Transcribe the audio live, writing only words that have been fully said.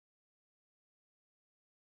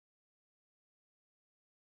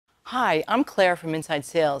Hi, I'm Claire from Inside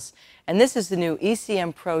Sales, and this is the new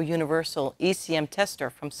ECMPRO Universal ECM Tester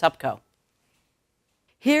from SUPCO.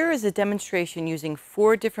 Here is a demonstration using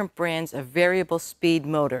 4 different brands of variable speed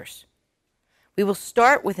motors. We will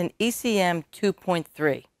start with an ECM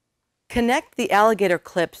 2.3. Connect the alligator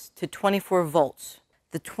clips to 24 volts.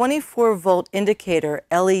 The 24-volt indicator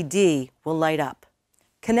LED will light up.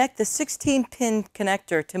 Connect the 16-pin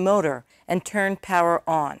connector to motor and turn power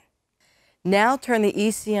on. Now turn the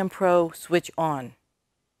ECMPRO switch on.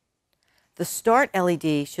 The start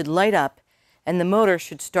LED should light up and the motor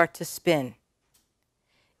should start to spin.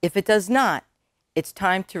 If it does not, it's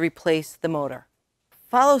time to replace the motor.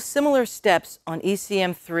 Follow similar steps on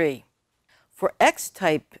ECM3. For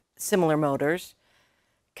X-type similar motors,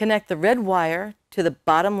 connect the red wire to the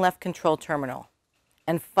bottom left control terminal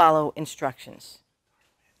and follow instructions.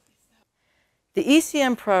 The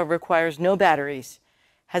ECMPRO requires no batteries,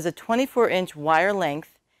 has a 24-inch wire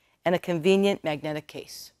length, and a convenient magnetic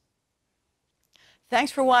case. Thanks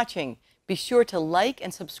for watching. Be sure to like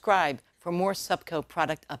and subscribe for more SUPCO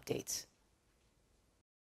product updates.